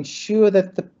 but ensure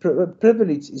that the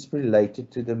privilege is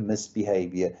related to the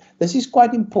misbehavior. This is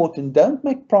quite important. Don't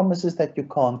make promises that you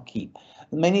can't keep.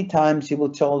 Many times you will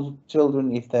tell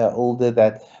children if they're older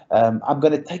that I'm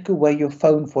going to take away your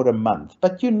phone for a month,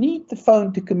 but you need the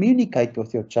phone to communicate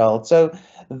with your child. So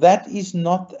that is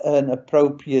not an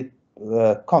appropriate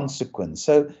consequence.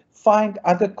 So find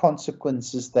other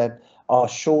consequences that are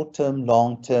short-term,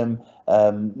 long-term.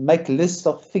 Make lists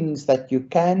of things that you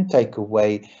can take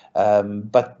away,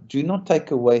 but do not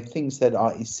take away things that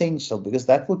are essential, because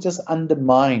that will just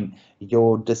undermine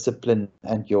your discipline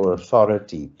and your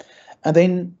authority. And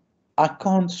then I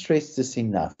can't stress this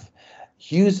enough.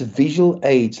 Use visual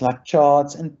aids like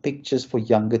charts and pictures for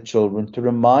younger children to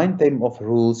remind them of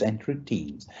rules and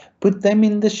routines. Put them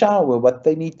in the shower, what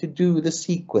they need to do, the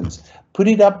sequence. Put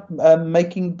it up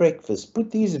making breakfast. Put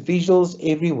these visuals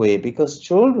everywhere, because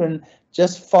children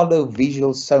just follow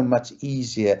visuals so much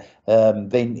easier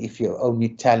than if you're only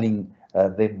telling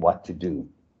them what to do.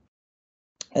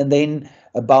 And then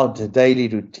about the daily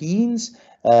routines.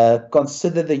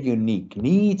 Consider the unique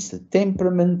needs, the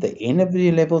temperament, the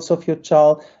energy levels of your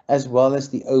child, as well as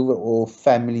the overall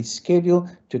family schedule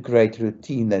to create a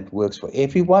routine that works for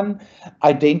everyone.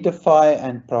 Identify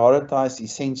and prioritize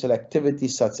essential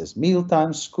activities such as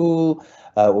mealtime, school,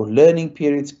 or learning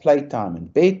periods, playtime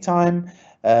and bedtime.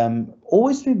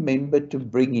 Always remember to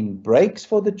bring in breaks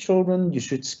for the children. You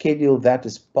should schedule that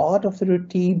as part of the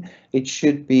routine. It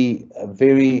should be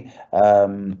very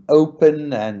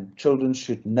open, and children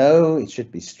should know. It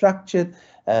should be structured,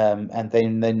 and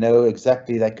then they know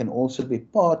exactly. They can also be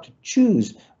part to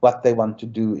choose what they want to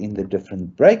do in the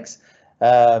different breaks.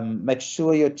 Make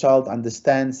sure your child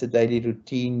understands the daily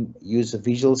routine. Use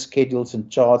visual schedules and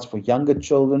charts for younger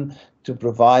children to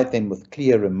provide them with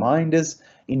clear reminders.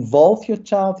 Involve your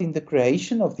child in the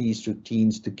creation of these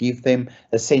routines to give them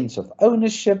a sense of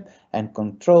ownership and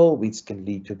control, which can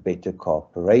lead to better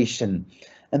cooperation.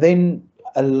 And then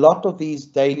a lot of these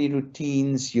daily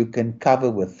routines you can cover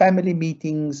with family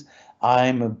meetings.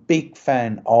 I'm a big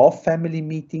fan of family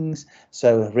meetings.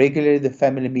 So regularly the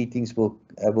family meetings will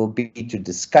be to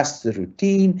discuss the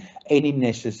routine, any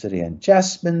necessary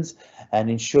adjustments, and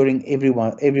ensuring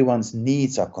everyone's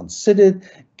needs are considered.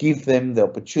 Give them the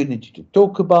opportunity to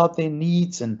talk about their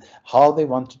needs and how they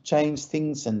want to change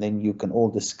things, and then you can all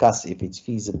discuss if it's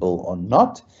feasible or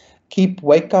not. Keep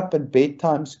wake up and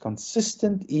bedtimes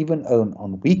consistent, even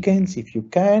on weekends if you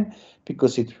can,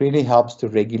 because it really helps to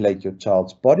regulate your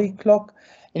child's body clock.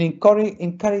 And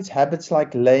encourage habits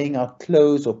like laying out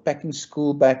clothes or packing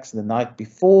school bags the night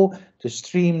before to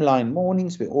streamline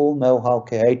mornings. We all know how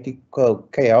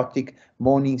chaotic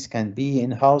mornings can be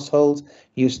in households.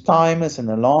 Use timers and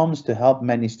alarms to help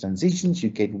manage transitions. You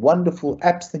get wonderful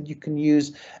apps that you can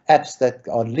use, apps that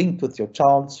are linked with your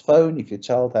child's phone, if your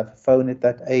child have a phone at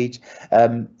that age.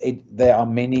 There are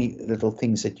many little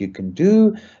things that you can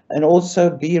do. And also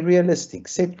be realistic.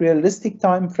 Set realistic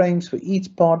time frames for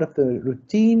each part of the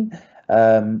routine.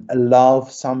 Allow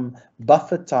some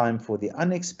buffer time for the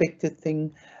unexpected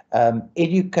thing.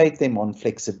 Educate them on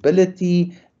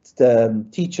flexibility.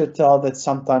 Teach your child that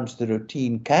sometimes the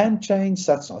routine can change,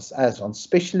 such as on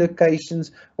special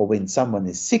occasions or when someone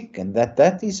is sick, and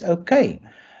that is okay.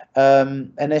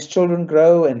 And as children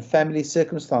grow and family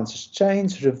circumstances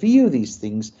change, review these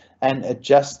things and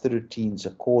adjust the routines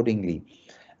accordingly.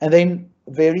 And then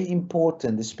very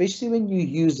important, especially when you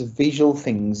use visual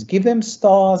things, give them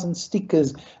stars and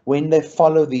stickers when they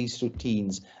follow these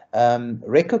routines.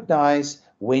 Recognize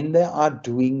when they are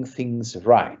doing things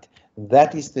right.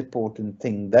 That is the important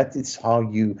thing. That is how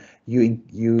you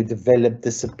develop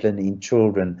discipline in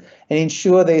children. And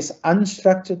ensure there's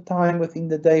unstructured time within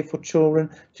the day for children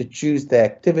to choose their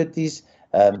activities,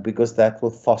 because that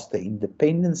will foster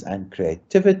independence and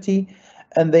creativity.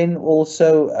 And then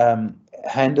also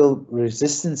handle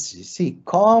resistance. You see,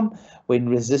 calm. When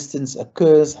resistance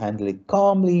occurs, handle it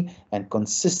calmly and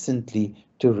consistently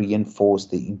to reinforce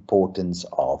the importance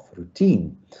of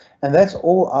routine. And that's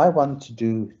all I want to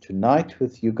do tonight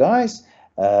with you guys.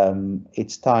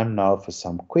 It's time now for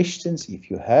some questions.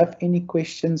 If you have any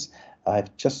questions,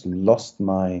 I've just lost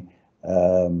my,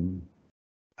 I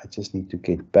just need to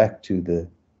get back to there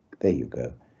you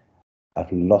go.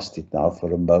 I've lost it now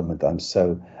for a moment. I'm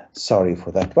so sorry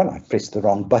for that one. I pressed the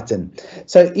wrong button.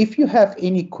 So if you have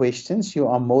any questions, you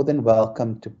are more than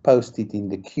welcome to post it in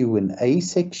the Q&A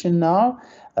section now.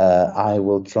 I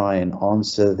will try and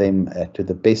answer them to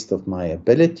the best of my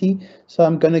ability. So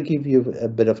I'm going to give you a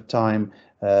bit of time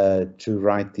to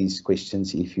write these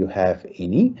questions if you have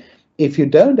any. If you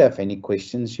don't have any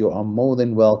questions, you are more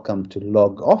than welcome to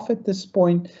log off at this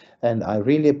point. And I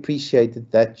really appreciated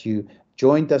that you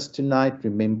joined us tonight.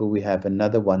 Remember, we have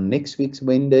another one next week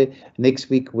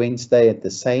Wednesday at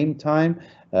the same time,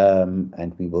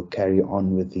 and we will carry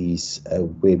on with these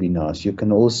webinars. You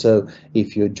can also,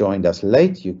 if you joined us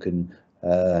late, you can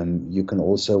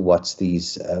also watch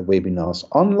these webinars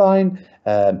online.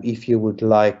 If you would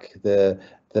like the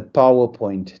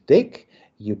PowerPoint deck,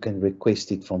 you can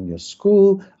request it from your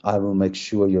school. I will make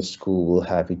sure your school will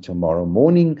have it tomorrow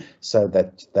morning so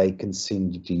that they can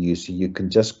send it to you. So you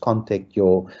can just contact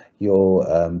your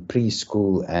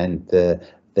preschool, and the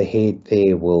head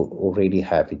there will already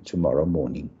have it tomorrow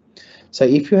morning. So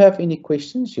if you have any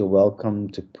questions, you're welcome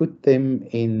to put them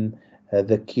in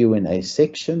the Q&A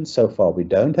section. So far we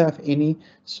don't have any,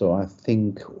 so I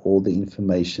think all the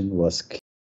information was clear.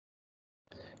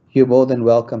 You're more than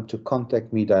welcome to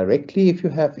contact me directly if you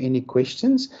have any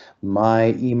questions.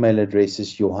 My email address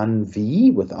is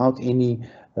johanv without any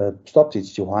stops.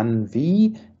 It's johanv,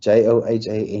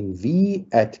 JOHANV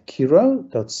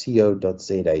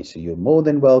 @curro.co.za. So you're more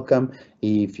than welcome.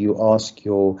 If you ask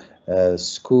your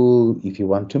school, if you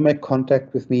want to make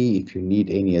contact with me, if you need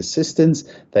any assistance,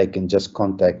 they can just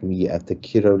contact me at the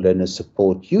Curro Learner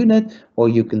Support Unit, or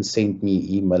you can send me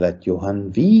email at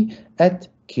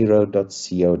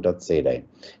johanv@curro.co.za.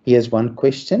 Here's one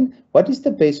question. What is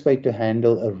the best way to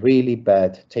handle a really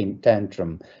bad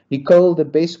tantrum? Nicole, the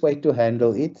best way to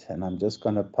handle it, and I'm just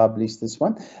going to publish this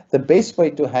one, the best way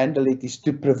to handle it is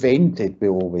to prevent it, we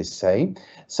always say.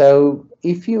 So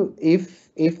if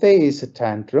there is a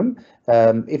tantrum,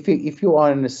 if you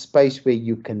are in a space where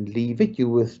you can leave it, you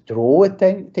withdraw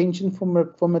attention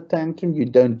from a tantrum. You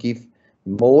don't give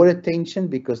more attention,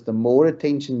 because the more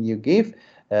attention you give,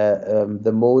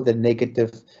 the more the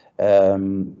negative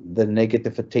the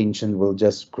negative attention will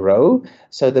just grow.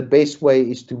 So the best way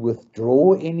is to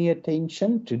withdraw any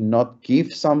attention, to not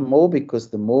give some more, because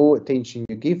the more attention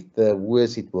you give, the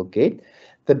worse it will get.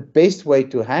 The best way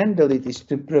to handle it is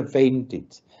to prevent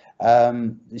it.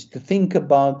 Is to think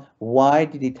about, why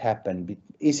did it happen?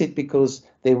 Is it because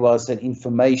there was an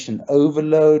information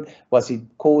overload? Was it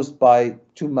caused by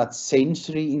too much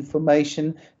sensory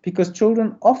information? Because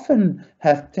children often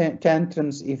have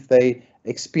tantrums if they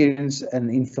experience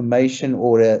an information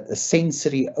or a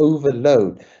sensory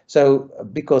overload. So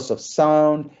because of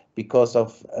sound, because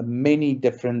of many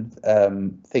different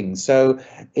things. So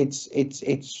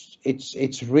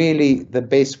it's really the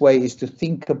best way is to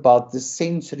think about the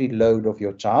sensory load of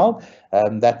your child.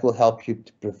 That will help you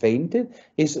to prevent it.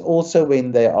 Is also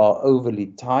when they are overly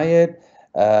tired,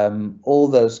 all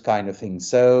those kind of things.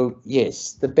 So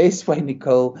yes, the best way,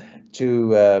 Nicole,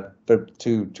 to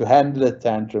handle a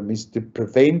tantrum is to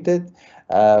prevent it.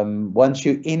 Once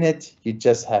you're in it, you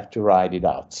just have to ride it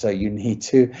out. So you need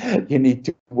to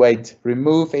wait,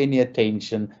 remove any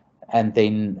attention, and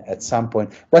then at some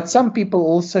point, what some people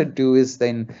also do is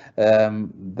then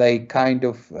they kind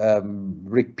of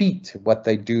repeat what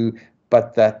they do,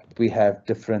 but that we have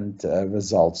different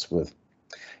results with.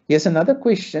 Here's another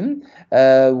question.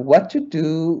 What to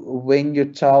do when your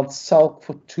child sulks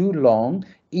for too long,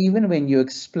 even when you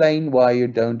explain why you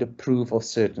don't approve of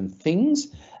certain things?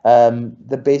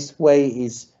 The best way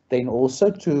is then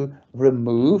also to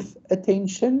remove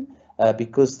attention,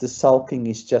 because the sulking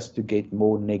is just to get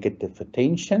more negative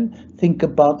attention. Think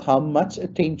about how much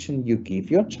attention you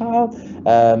give your child,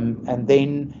 and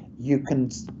then you can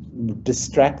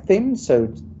distract them. So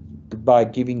by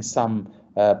giving some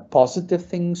positive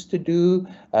things to do,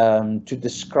 to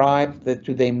describe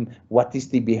to them what is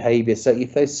the behavior. So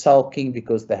if they're sulking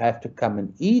because they have to come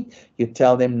and eat, you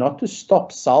tell them not to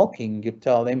stop sulking. You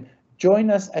tell them, join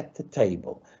us at the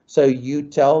table. So you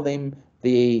tell them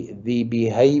the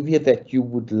behavior that you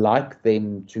would like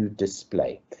them to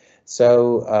display.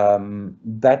 So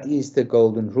that is the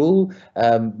golden rule,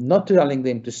 not telling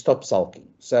them to stop sulking.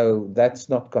 So that's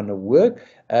not going to work.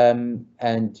 And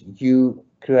you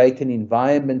create an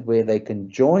environment where they can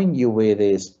join you, where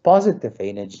there's positive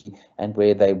energy and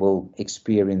where they will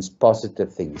experience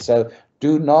positive things. So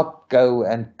do not go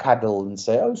and cuddle and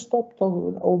say, oh, stop,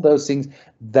 all those things.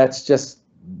 That's just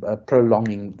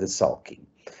prolonging the sulking.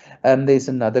 There's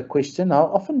another question.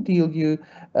 How do you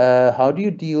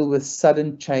deal with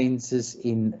sudden changes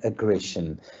in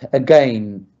aggression?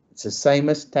 Again, it's the same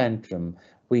as tantrum.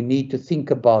 We need to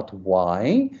think about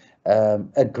why.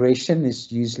 Aggression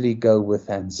is usually go with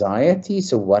anxiety.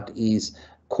 So what is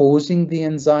causing the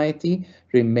anxiety?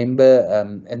 Remember,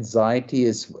 anxiety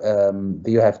is,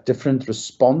 you have different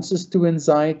responses to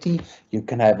anxiety. You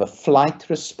can have a flight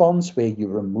response where you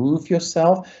remove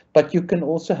yourself, but you can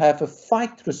also have a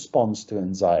fight response to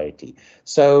anxiety.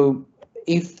 So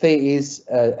if there is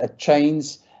a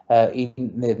change in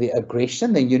the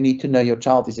aggression, then you need to know your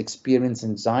child is experiencing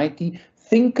anxiety.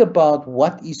 Think about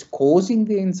what is causing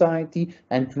the anxiety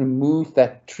and remove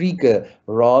that trigger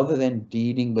rather than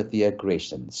dealing with the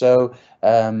aggression. So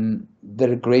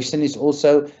the aggression is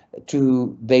also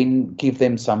to then give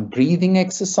them some breathing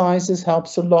exercises,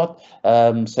 helps a lot.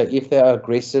 So if they are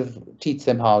aggressive, teach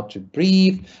them how to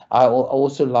breathe. I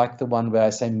also like the one where I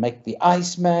say, make the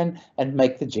Iceman and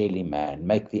make the Jelly Man.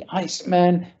 Make the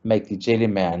Iceman, make the Jelly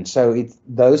Man. So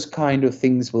those kind of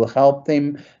things will help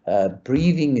them.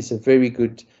 Breathing is a very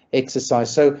good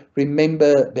exercise. So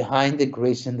remember, behind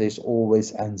aggression, there's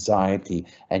always anxiety,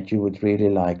 and you would really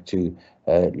like to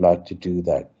do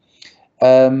that.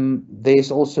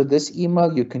 There's also this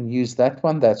email. You can use that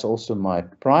one. That's also my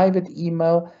private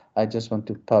email. I just want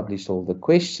to publish all the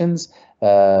questions.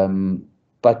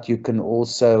 But you can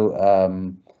also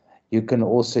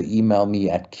email me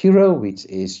at Curro, which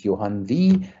is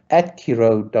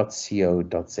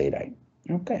johanv@curro.co.za.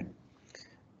 Okay.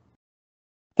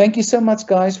 Thank you so much,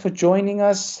 guys, for joining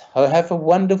us. Have a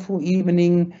wonderful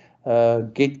evening.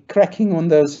 Get cracking on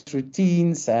those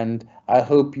routines, and I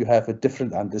hope you have a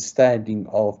different understanding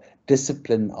of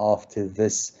discipline after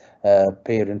this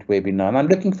parent webinar. And I'm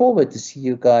looking forward to see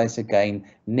you guys again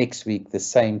next week, the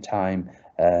same time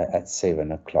at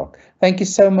 7 o'clock. Thank you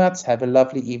so much. Have a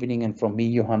lovely evening. And from me,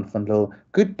 Johan van Lille,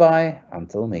 goodbye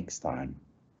until next time.